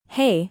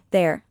Hey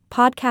there,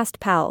 podcast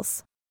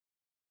pals.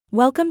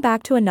 Welcome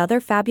back to another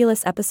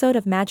fabulous episode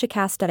of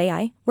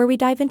Magicast.ai, where we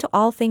dive into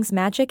all things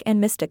magic and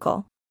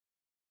mystical.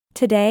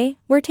 Today,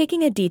 we're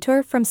taking a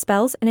detour from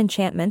spells and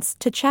enchantments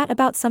to chat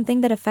about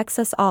something that affects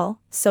us all: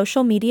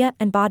 social media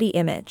and body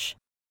image.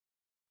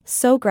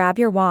 So grab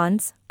your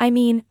wands,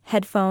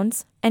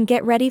 headphones, and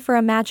get ready for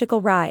a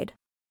magical ride.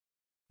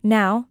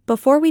 Now,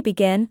 before we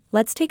begin,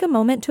 let's take a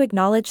moment to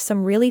acknowledge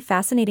some really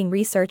fascinating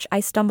research I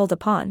stumbled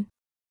upon.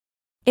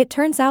 It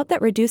turns out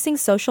that reducing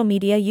social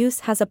media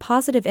use has a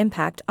positive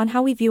impact on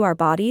how we view our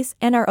bodies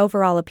and our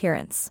overall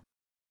appearance.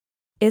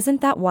 Isn't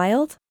that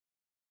wild?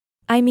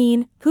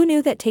 Who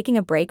knew that taking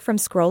a break from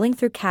scrolling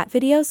through cat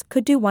videos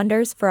could do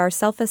wonders for our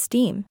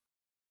self-esteem?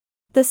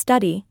 The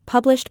study,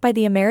 published by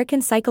the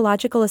American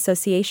Psychological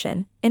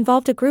Association,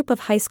 involved a group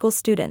of high school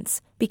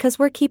students, because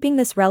we're keeping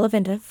this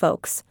relevant,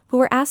 folks, who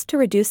were asked to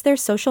reduce their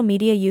social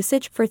media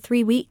usage for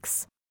 3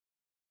 weeks.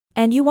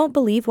 And you won't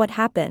believe what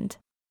happened.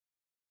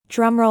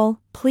 Drumroll,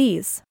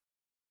 please.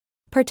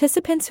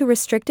 Participants who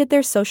restricted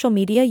their social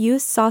media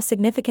use saw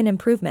significant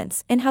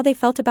improvements in how they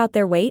felt about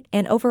their weight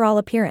and overall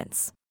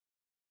appearance.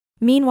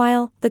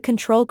 Meanwhile, the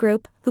control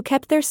group, who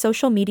kept their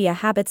social media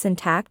habits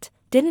intact,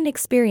 didn't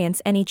experience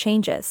any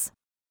changes.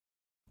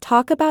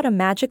 Talk about a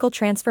magical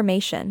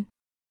transformation.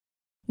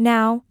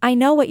 Now, I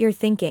know what you're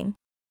thinking.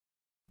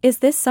 Is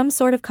this some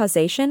sort of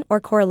causation or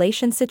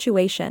correlation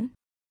situation?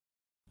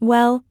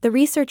 Well, the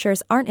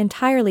researchers aren't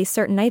entirely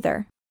certain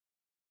either.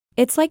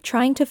 It's like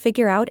trying to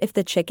figure out if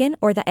the chicken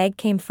or the egg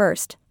came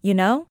first, you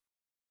know?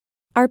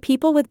 Are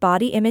people with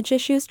body image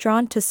issues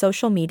drawn to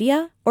social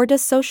media, or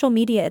does social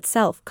media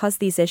itself cause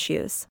these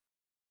issues?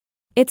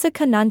 It's a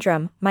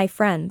conundrum, my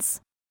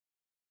friends.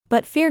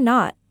 But fear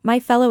not, my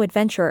fellow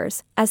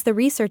adventurers, as the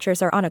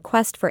researchers are on a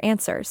quest for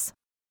answers.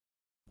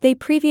 They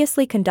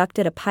previously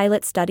conducted a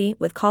pilot study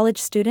with college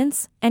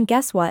students, and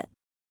guess what?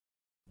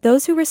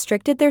 Those who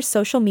restricted their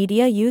social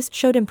media use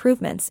showed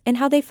improvements in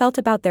how they felt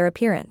about their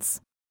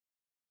appearance.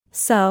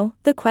 So,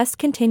 the quest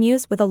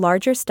continues with a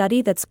larger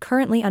study that's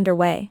currently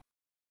underway.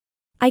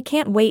 I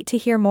can't wait to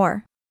hear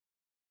more.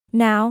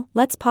 Now,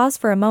 let's pause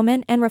for a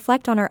moment and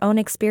reflect on our own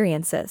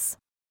experiences.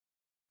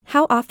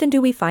 How often do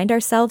we find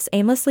ourselves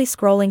aimlessly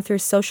scrolling through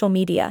social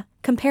media,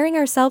 comparing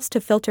ourselves to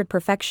filtered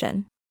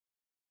perfection?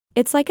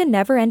 It's like a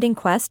never-ending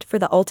quest for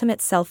the ultimate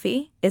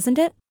selfie, isn't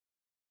it?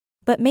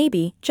 But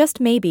maybe,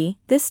 just maybe,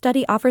 this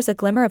study offers a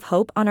glimmer of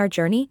hope on our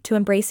journey to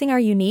embracing our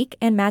unique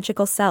and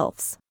magical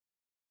selves.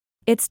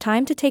 It's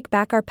time to take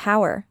back our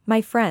power,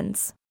 my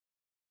friends.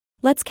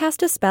 Let's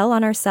cast a spell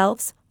on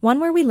ourselves,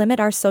 one where we limit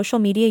our social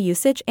media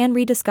usage and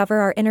rediscover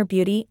our inner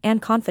beauty and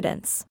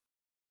confidence.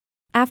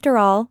 After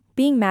all,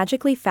 being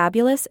magically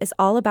fabulous is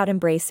all about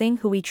embracing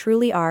who we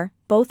truly are,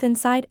 both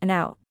inside and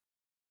out.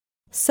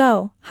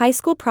 So, high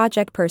school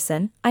project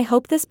person, I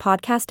hope this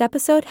podcast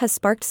episode has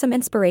sparked some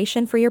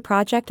inspiration for your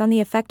project on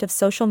the effect of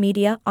social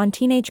media on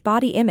teenage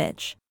body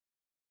image.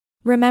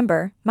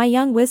 Remember, my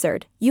young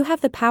wizard, you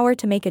have the power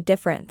to make a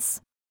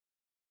difference.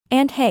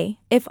 And hey,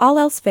 if all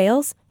else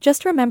fails,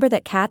 just remember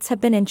that cats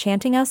have been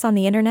enchanting us on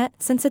the internet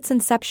since its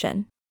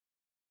inception.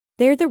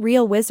 They're the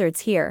real wizards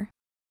here.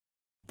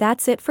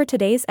 That's it for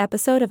today's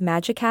episode of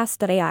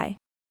Magicast.ai.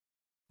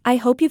 I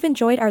hope you've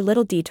enjoyed our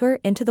little detour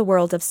into the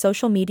world of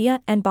social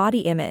media and body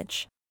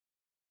image.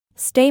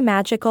 Stay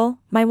magical,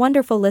 my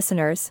wonderful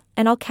listeners,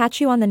 and I'll catch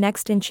you on the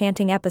next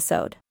enchanting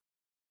episode.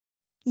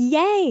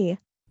 Yay!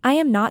 I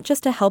am not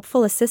just a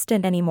helpful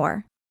assistant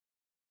anymore.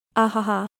 Ahaha.